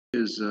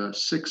Is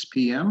 6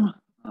 p.m.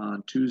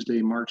 on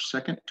Tuesday, March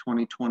 2nd,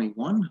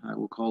 2021. I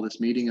will call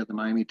this meeting of the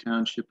Miami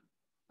Township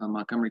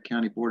Montgomery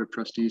County Board of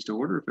Trustees to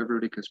order. If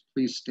everybody could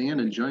please stand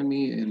and join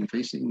me in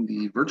facing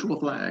the virtual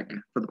flag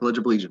for the Pledge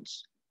of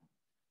Allegiance.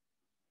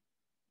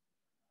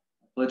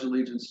 I pledge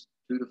allegiance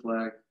to the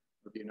flag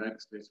of the United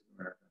States of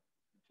America,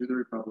 and to the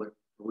republic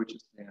for which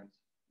it stands,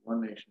 one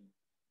nation,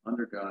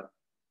 under God,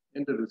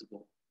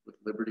 indivisible, with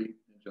liberty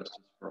and justice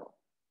for all.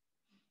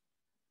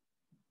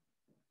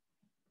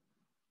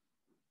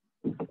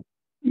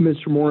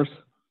 Mr. Morris.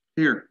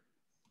 Here.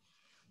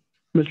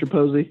 Mr.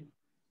 Posey.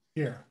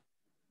 Here.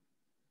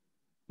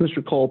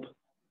 Mr. Culp.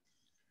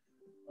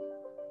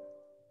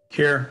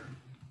 Here.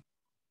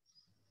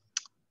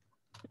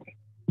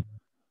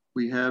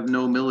 We have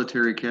no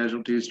military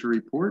casualties to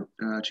report.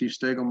 Chief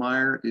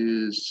Stegelmeyer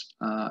is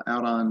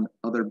out on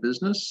other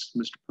business.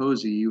 Mr.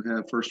 Posey, you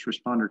have first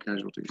responder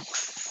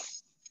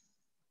casualties.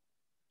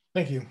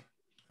 Thank you.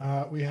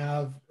 We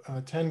have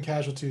 10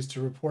 casualties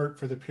to report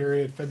for the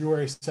period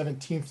February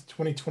 17th,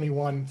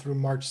 2021 through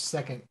March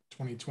 2nd,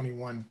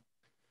 2021.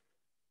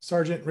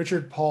 Sergeant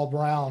Richard Paul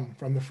Brown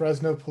from the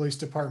Fresno Police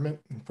Department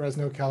in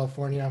Fresno,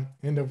 California,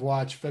 end of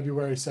watch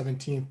February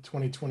 17th,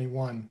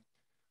 2021.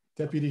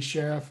 Deputy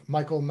Sheriff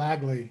Michael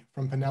Magley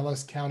from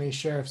Pinellas County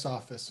Sheriff's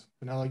Office,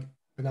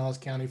 Pinellas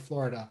County,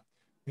 Florida,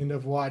 end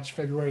of watch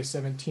February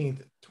 17th,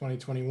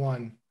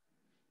 2021.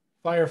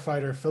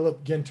 Firefighter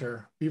Philip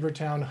Ginter,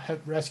 Beavertown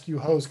Rescue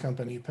Hose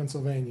Company,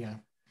 Pennsylvania,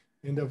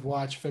 end of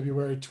watch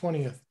February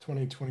 20th,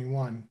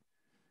 2021.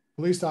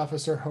 Police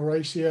Officer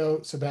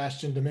Horacio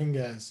Sebastian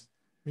Dominguez,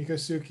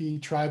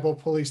 Mikosuke Tribal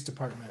Police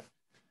Department,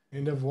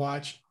 end of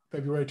watch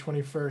February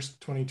 21st,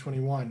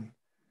 2021.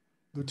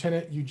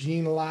 Lieutenant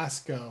Eugene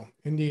Lasco,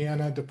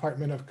 Indiana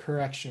Department of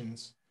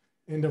Corrections,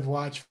 end of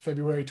watch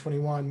February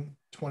 21,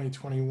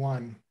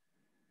 2021.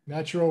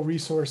 Natural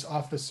Resource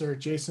Officer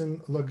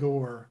Jason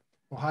Lagore,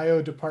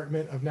 Ohio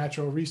Department of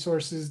Natural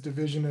Resources,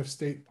 Division of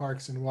State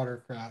Parks and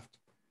Watercraft.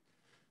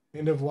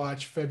 End of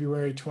watch,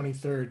 February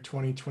 23rd,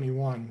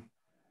 2021.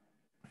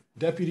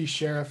 Deputy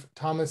Sheriff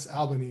Thomas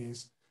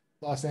Albanese,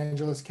 Los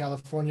Angeles,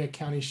 California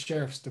County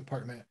Sheriff's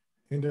Department.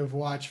 End of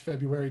watch,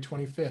 February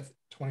 25th,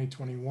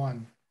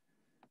 2021.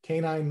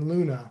 Canine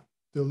Luna,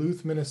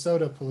 Duluth,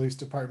 Minnesota Police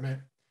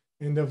Department.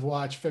 End of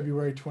watch,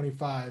 February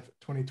 25,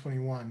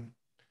 2021.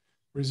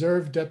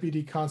 Reserve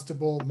Deputy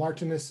Constable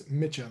Martinus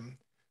Mitchum,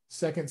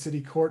 Second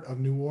City Court of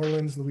New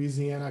Orleans,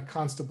 Louisiana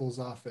Constable's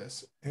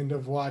Office, end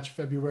of watch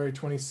February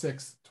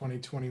 26,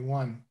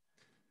 2021.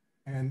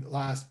 And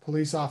last,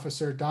 Police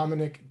Officer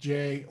Dominic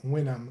J.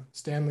 Winham,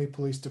 Stanley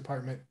Police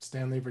Department,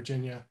 Stanley,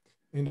 Virginia,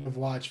 end of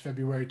watch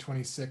February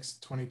 26,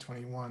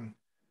 2021.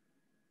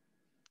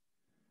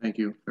 Thank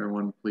you.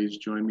 Everyone, please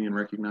join me in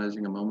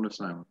recognizing a moment of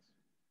silence.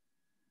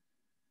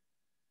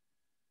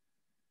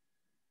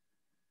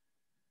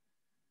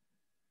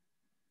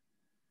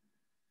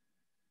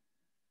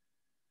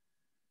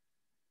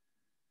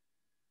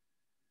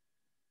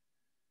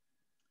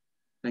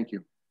 Thank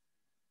you.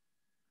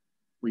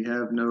 We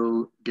have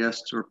no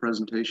guests or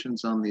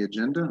presentations on the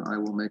agenda. I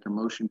will make a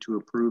motion to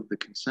approve the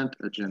consent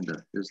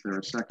agenda. Is there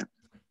a second?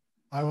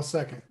 I will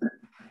second.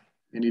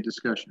 Any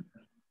discussion?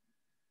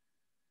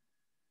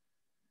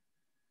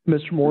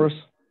 Mr. Morris.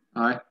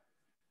 Aye.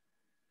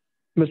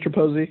 Mr.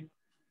 Posey.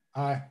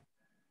 Aye.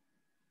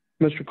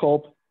 Mr.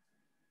 Culp.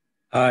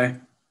 Aye.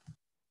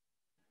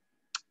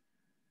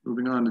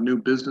 Moving on to new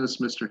business,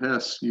 Mr.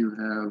 Hess, you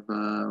have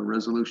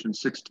resolution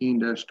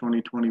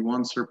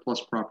 16-2021 surplus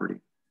property.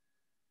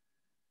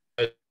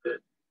 I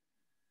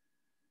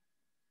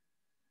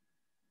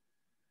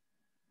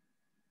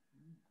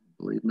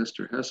believe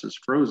Mr. Hess is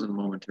frozen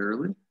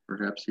momentarily.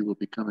 Perhaps he will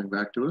be coming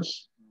back to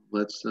us.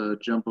 Let's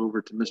jump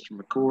over to Mr.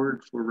 McCord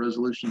for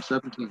resolution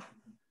 17.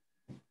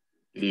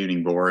 Good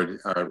evening, board.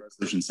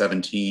 Resolution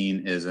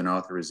 17 is an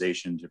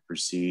authorization to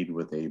proceed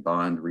with a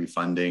bond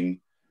refunding.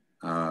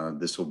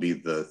 This will be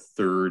the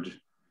third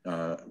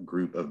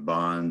group of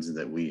bonds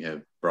that we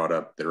have brought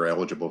up that are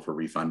eligible for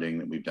refunding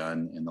that we've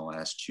done in the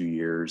last 2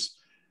 years.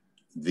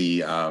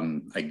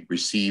 I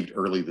received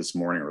early this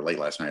morning, or late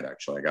last night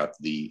actually, I got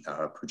the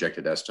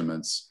projected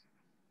estimates.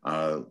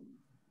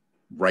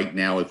 Right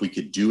now, if we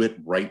could do it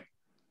right,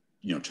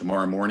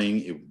 tomorrow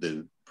morning,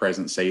 the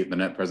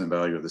net present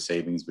value of the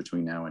savings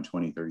between now and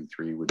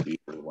 2033 would be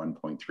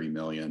 1.3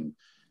 million.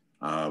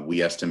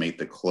 We estimate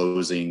the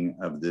closing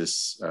of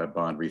this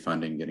bond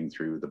refunding, getting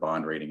through the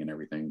bond rating and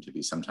everything, to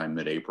be sometime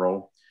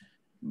mid-April,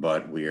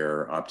 but we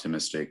are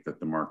optimistic that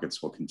the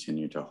markets will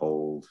continue to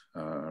hold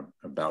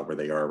about where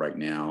they are right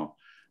now.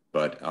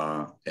 But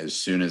as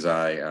soon as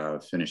I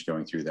finish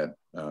going through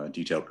that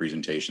detailed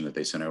presentation that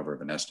they sent over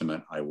of an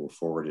estimate, I will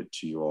forward it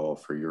to you all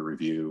for your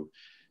review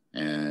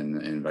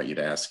and invite you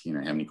to ask, have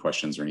any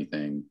questions or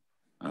anything,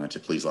 to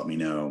please let me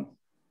know.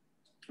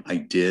 I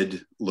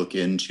did look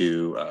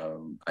into,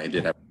 I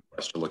did have a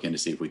request to look into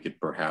see if we could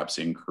perhaps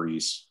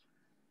increase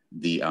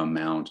the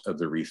amount of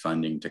the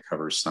refunding to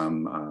cover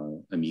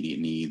some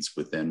immediate needs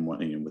within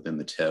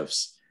the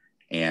TIFs.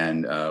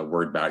 And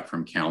word back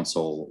from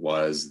council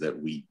was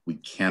that we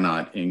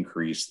cannot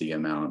increase the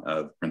amount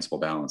of principal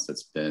balance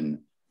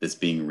that's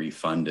being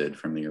refunded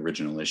from the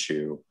original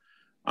issue.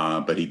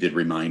 But he did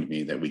remind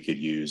me that we could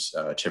use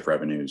TIF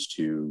revenues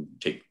to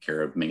take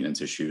care of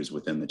maintenance issues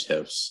within the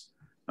TIFs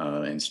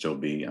and still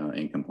be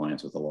in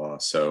compliance with the law.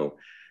 So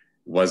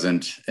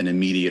wasn't an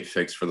immediate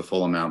fix for the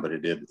full amount, but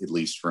it did at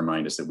least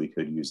remind us that we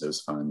could use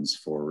those funds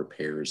for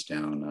repairs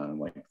down,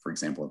 like for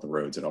example, at the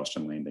roads at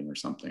Austin Landing or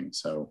something.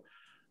 So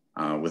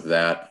with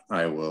that,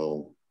 I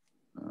will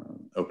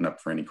open up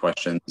for any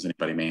questions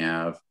anybody may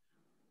have,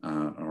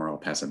 or I'll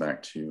pass it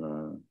back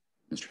to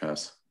Mr.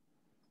 Hess.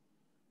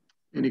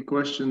 Any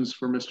questions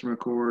for Mr.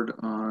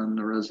 McCord on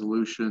the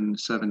resolution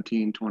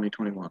 17,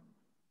 2021?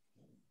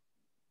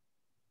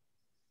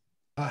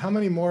 How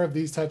many more of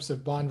these types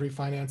of bond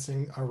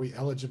refinancing are we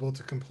eligible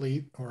to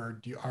complete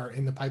or are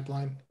in the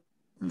pipeline?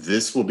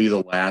 This will be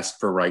the last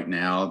for right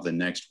now. The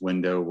next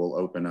window will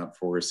open up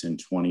for us in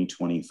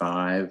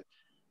 2025.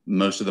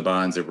 Most of the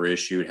bonds that were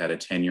issued had a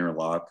 10-year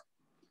lock.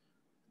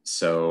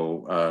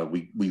 So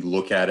we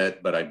look at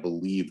it, but I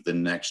believe the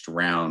next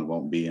round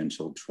won't be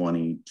until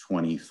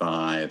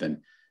 2025.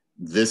 And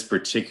this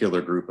particular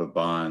group of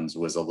bonds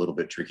was a little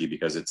bit tricky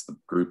because it's the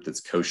group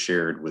that's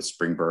co-shared with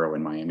Springboro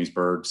and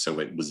Miamisburg. So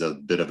it was a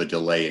bit of a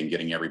delay in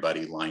getting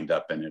everybody lined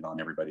up in it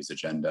on everybody's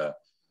agenda.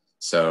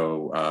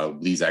 So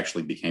these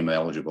actually became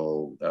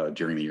eligible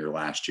during the year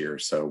last year.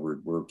 So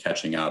we're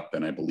catching up,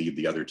 and I believe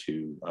the other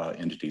two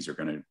entities are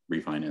going to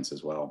refinance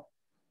as well.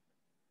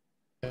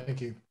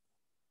 Thank you.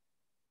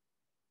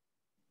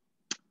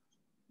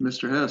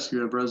 Mr. Hess,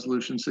 you have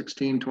resolution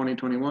 16,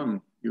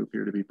 2021. You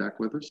appear to be back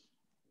with us.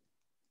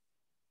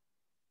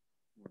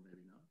 Or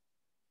maybe not.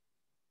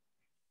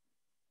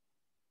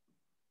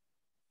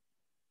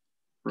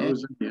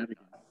 Frozen yet again.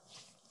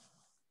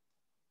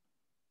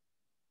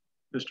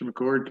 Mr.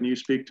 McCord, can you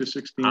speak to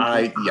 16?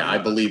 Yeah, I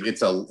believe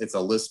it's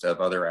a list of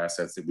other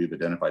assets that we've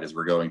identified as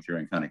we're going through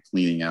and kind of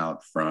cleaning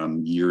out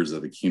from years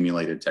of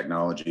accumulated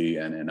technology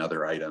and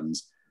other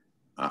items.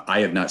 I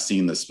have not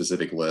seen the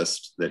specific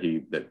list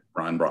that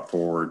Ron brought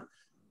forward,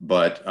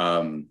 but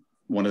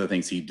one of the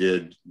things he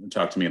did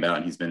talk to me about,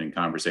 and he's been in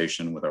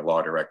conversation with our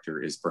law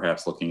director, is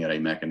perhaps looking at a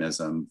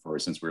mechanism for,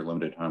 since we're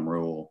limited time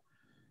rule,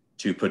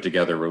 to put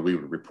together where we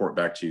would report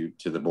back to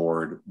the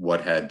board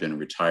what had been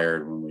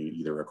retired when we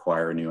either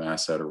acquire a new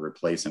asset or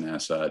replace an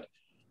asset,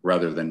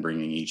 rather than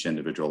bringing each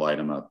individual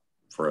item up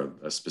for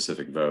a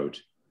specific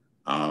vote.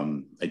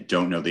 I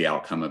don't know the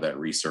outcome of that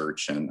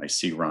research, and I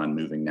see Ron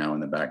moving now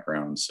in the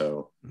background.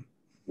 So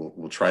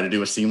we'll try to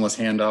do a seamless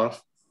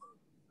handoff.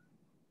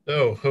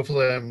 So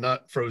hopefully I'm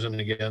not frozen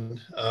again.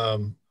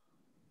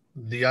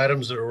 The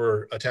items that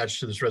were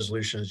attached to this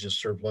resolution is just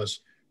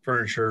surplus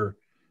furniture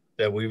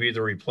that we've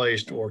either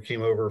replaced or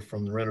came over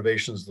from the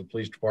renovations of the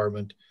police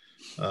department.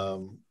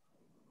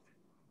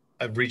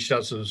 I've reached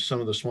out to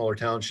some of the smaller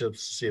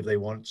townships to see if they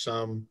want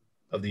some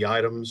of the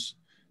items.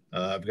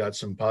 I've got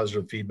some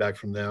positive feedback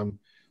from them.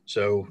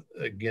 So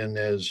again,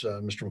 as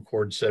Mr.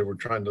 McCord said, we're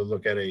trying to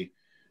look at a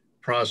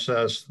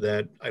process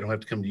that I don't have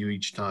to come to you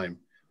each time,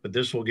 but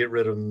this will get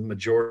rid of the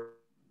majority.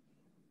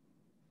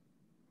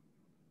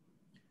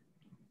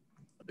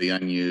 The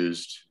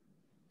unused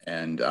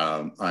and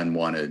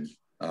unwanted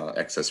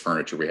excess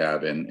furniture we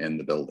have in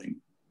the building.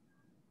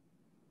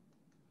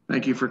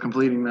 Thank you for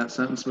completing that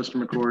sentence,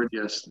 Mr. McCord.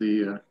 Yes,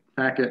 the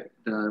packet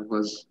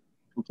was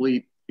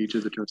complete. Each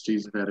of the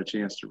trustees have had a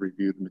chance to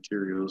review the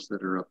materials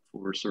that are up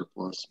for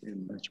surplus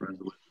in this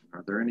resolution.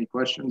 Are there any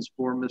questions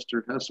for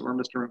Mr. Hess or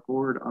Mr.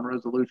 McCord on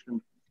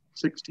resolution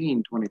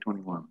 16,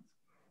 2021?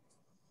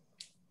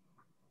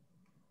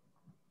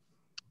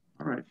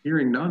 All right,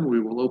 hearing none, we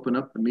will open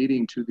up the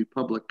meeting to the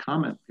public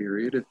comment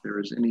period. If there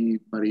is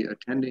anybody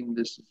attending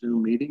this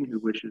Zoom meeting who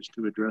wishes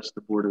to address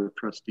the Board of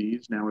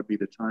Trustees, now would be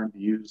the time to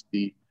use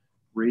the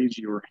raise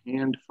your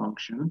hand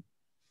function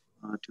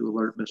to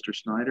alert Mr.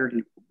 Snyder. He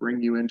will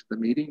bring you into the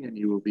meeting and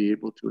you will be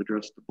able to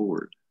address the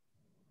board.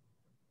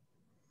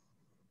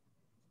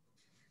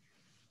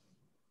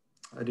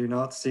 I do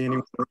not see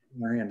anyone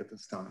raising their hand at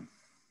this time.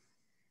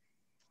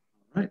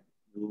 All right,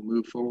 we will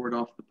move forward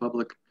off the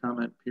public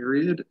comment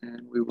period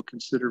and we will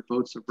consider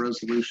votes of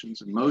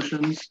resolutions and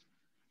motions.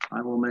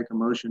 I will make a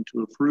motion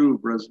to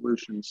approve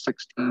resolution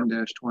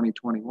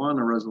 16-2021,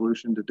 a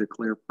resolution to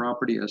declare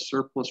property as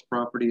surplus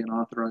property and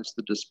authorize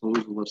the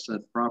disposal of said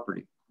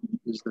property.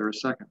 Is there a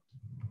second?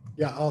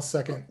 Yeah, I'll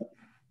second.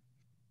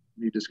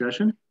 Any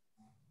discussion?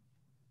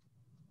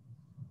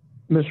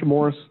 Mr.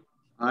 Morris,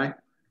 Aye.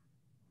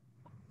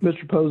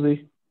 Mr.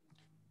 Posey,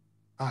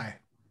 Aye.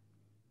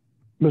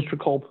 Mr.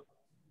 Culp,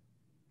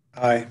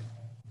 Aye.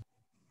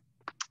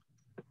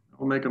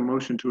 I'll make a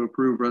motion to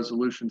approve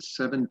resolution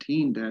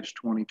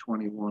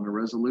 17-2021, a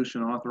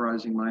resolution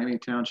authorizing Miami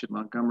Township,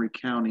 Montgomery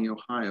County,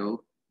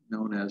 Ohio,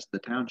 known as the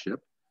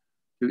Township,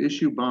 to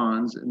issue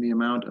bonds in the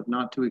amount of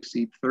not to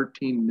exceed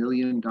 $13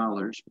 million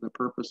for the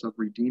purpose of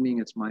redeeming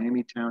its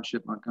Miami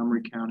Township,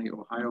 Montgomery County,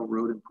 Ohio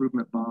Road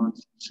Improvement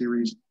Bonds,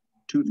 Series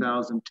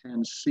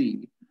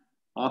 2010C,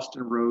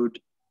 Austin Road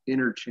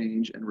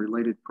interchange and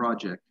related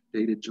project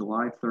dated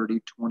July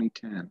 30,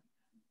 2010,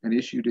 and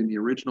issued in the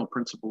original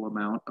principal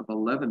amount of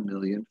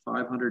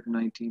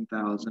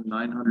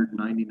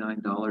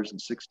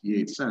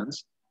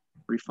 $11,519,999.68,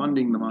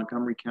 refunding the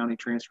Montgomery County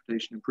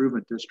Transportation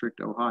Improvement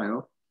District,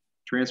 Ohio,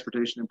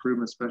 Transportation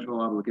Improvement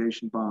Special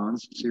Obligation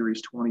Bonds,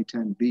 Series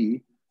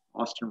 2010B,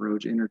 Austin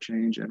Road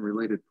Interchange and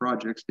related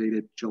projects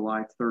dated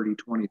July 30,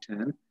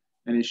 2010,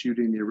 and issued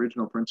in the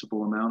original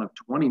principal amount of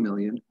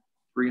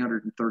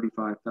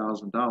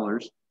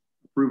 $20,335,000,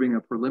 approving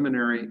a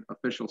preliminary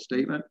official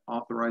statement,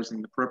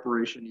 authorizing the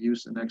preparation,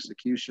 use, and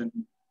execution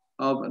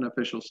of an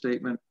official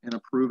statement, and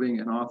approving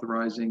and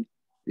authorizing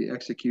the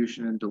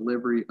execution and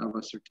delivery of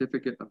a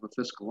certificate of a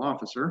fiscal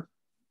officer,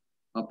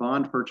 a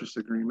bond purchase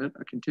agreement,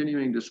 a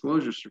continuing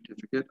disclosure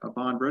certificate, a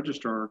bond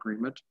registrar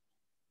agreement,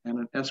 and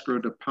an escrow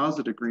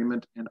deposit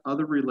agreement, and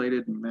other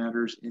related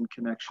matters in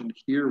connection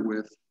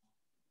herewith,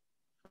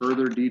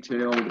 further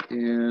detailed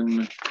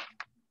in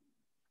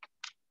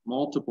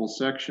multiple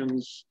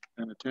sections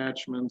and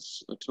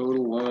attachments, a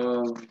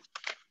total of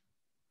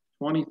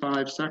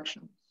 25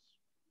 sections.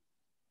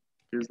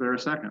 Is there a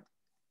second?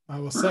 I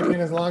will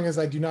second, as long as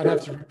I do not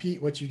have to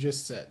repeat what you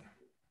just said.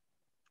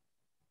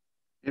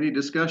 Any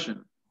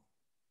discussion?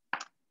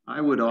 I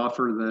would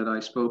offer that I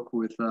spoke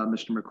with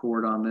Mr.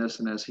 McCord on this,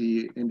 and as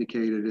he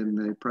indicated in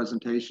the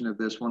presentation of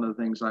this, one of the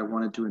things I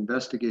wanted to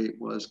investigate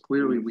was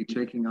clearly we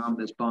taking on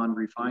this bond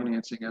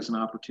refinancing as an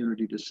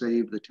opportunity to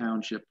save the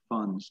township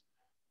funds.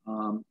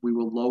 We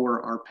will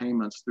lower our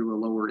payments through a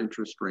lower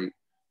interest rate.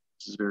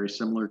 This is very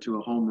similar to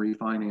a home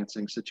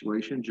refinancing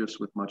situation, just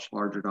with much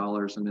larger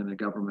dollars and in a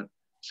government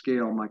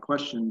scale. My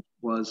question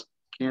was,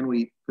 can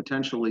we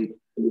potentially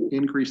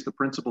increase the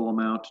principal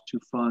amount to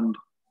fund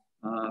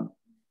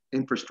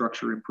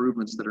infrastructure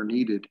improvements that are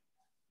needed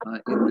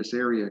in this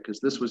area? Because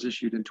this was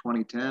issued in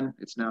 2010.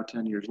 It's now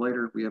 10 years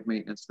later. We have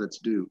maintenance that's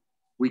due.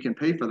 We can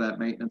pay for that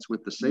maintenance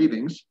with the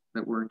savings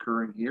that we're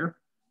incurring here.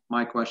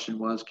 My question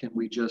was, can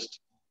we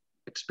just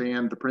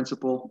expand the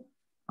principal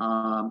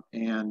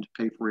and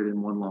pay for it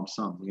in one lump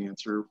sum? The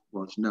answer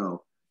was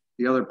no.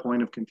 The other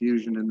point of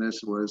confusion in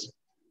this was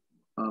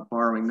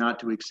borrowing not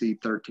to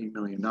exceed $13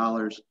 million.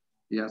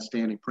 The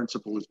outstanding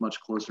principal is much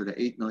closer to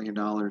 $8 million.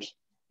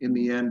 In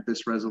the end,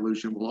 this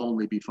resolution will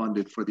only be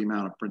funded for the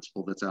amount of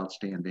principal that's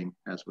outstanding,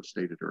 as was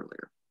stated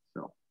earlier.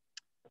 So,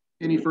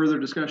 any further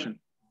discussion?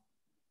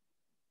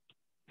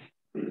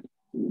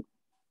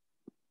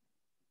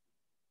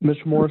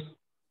 Mr. Morris?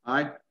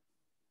 Aye.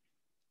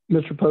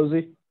 Mr.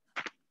 Posey?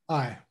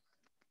 Aye.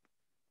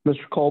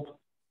 Mr. Culp?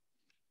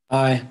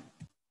 Aye.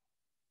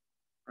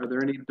 Are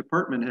there any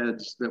department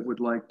heads that would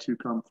like to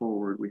come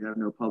forward? We have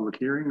no public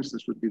hearings.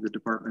 This would be the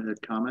department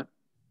head comment.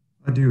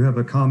 I do have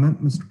a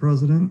comment, Mr.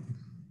 President.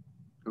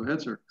 Go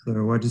ahead, sir.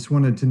 So I just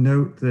wanted to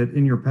note that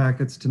in your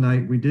packets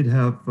tonight, we did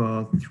have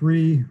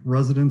 3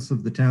 residents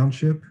of the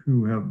township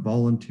who have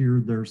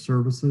volunteered their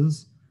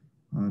services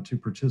to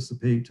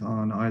participate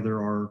on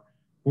either our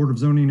Board of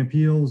Zoning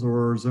Appeals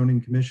or our Zoning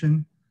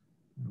Commission.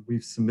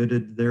 We've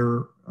submitted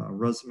their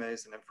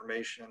resumes and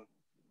information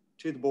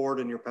to the board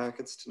in your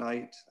packets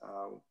tonight.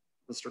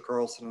 Mr.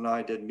 Carlson and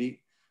I did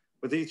meet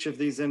with each of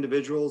these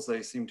individuals.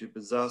 They seem to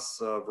possess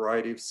a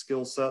variety of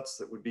skill sets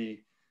that would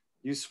be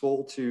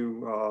useful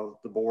to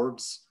the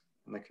boards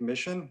and the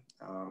commission.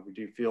 We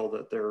do feel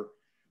that they're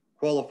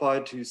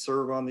qualified to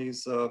serve on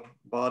these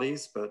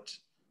bodies, but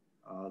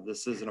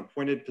this is an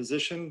appointed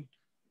position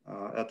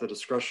at the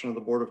discretion of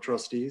the Board of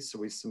Trustees. So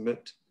we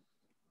submit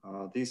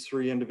these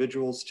 3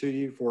 individuals to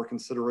you for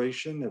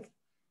consideration. If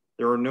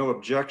there are no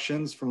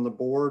objections from the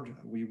board,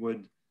 we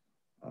would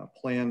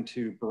plan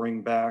to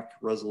bring back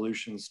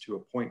resolutions to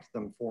appoint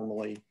them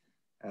formally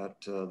at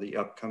the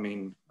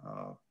upcoming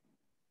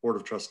Board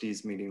of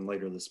Trustees meeting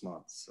later this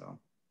month. So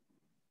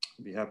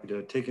I'd be happy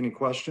to take any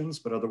questions,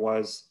 but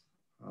otherwise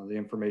the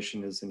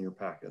information is in your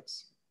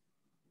packets.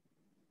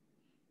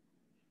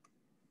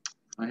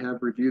 I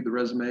have reviewed the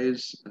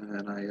resumes,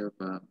 and I am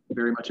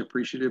very much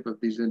appreciative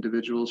of these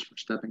individuals for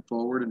stepping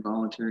forward and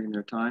volunteering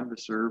their time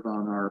to serve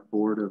on our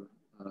Board of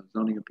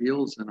Zoning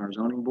Appeals and our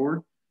Zoning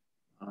Board.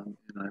 And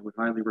I would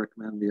highly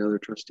recommend the other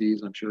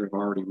trustees, I'm sure have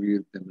already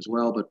reviewed them as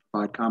well, but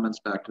provide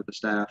comments back to the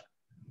staff.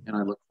 And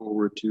I look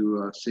forward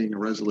to seeing a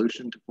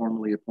resolution to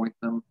formally appoint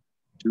them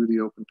to the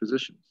open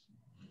positions.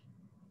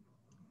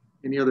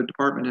 Any other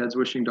department heads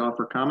wishing to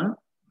offer comment?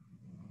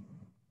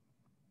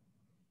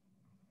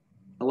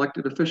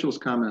 Elected officials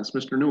comments.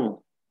 Mr.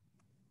 Newell.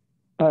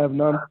 I have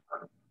none.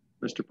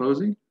 Mr.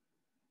 Posey.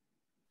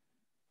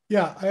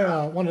 Yeah,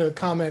 I wanted to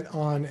comment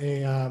on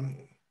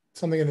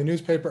something in the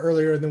newspaper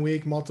earlier in the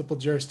week. Multiple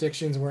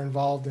jurisdictions were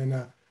involved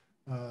in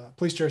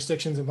police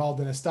jurisdictions involved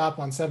in a stop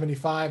on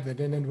 75 that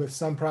ended with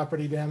some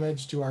property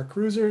damage to our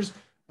cruisers.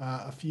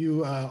 A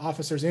few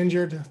officers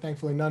injured,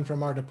 thankfully none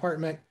from our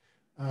department.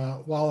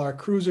 While our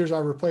cruisers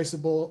are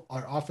replaceable,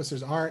 our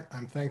officers aren't.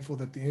 I'm thankful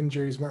that the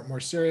injuries weren't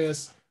more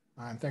serious.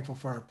 I'm thankful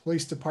for our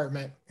police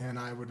department, and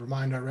I would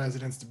remind our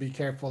residents to be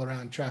careful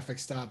around traffic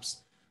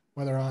stops,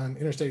 whether on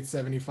Interstate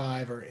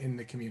 75 or in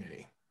the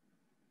community.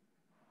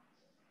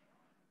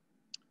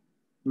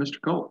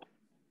 Mr. Culp.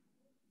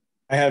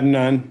 I have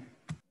none.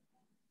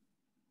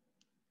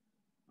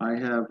 I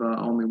have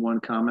only one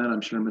comment. I'm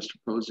sure Mr.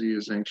 Posey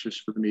is anxious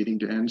for the meeting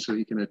to end so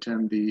he can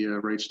attend the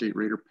Wright State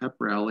Raider Pep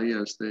Rally,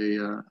 as they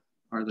are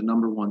the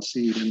 #1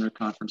 seed in their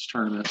conference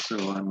tournament. So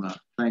I'm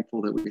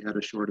thankful that we had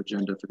a short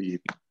agenda for the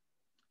evening.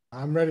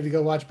 I'm ready to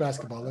go watch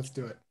basketball. Let's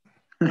do it.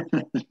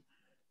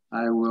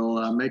 I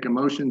will make a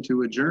motion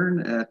to adjourn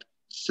at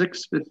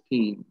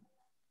 6:15.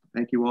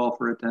 Thank you all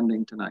for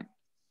attending tonight.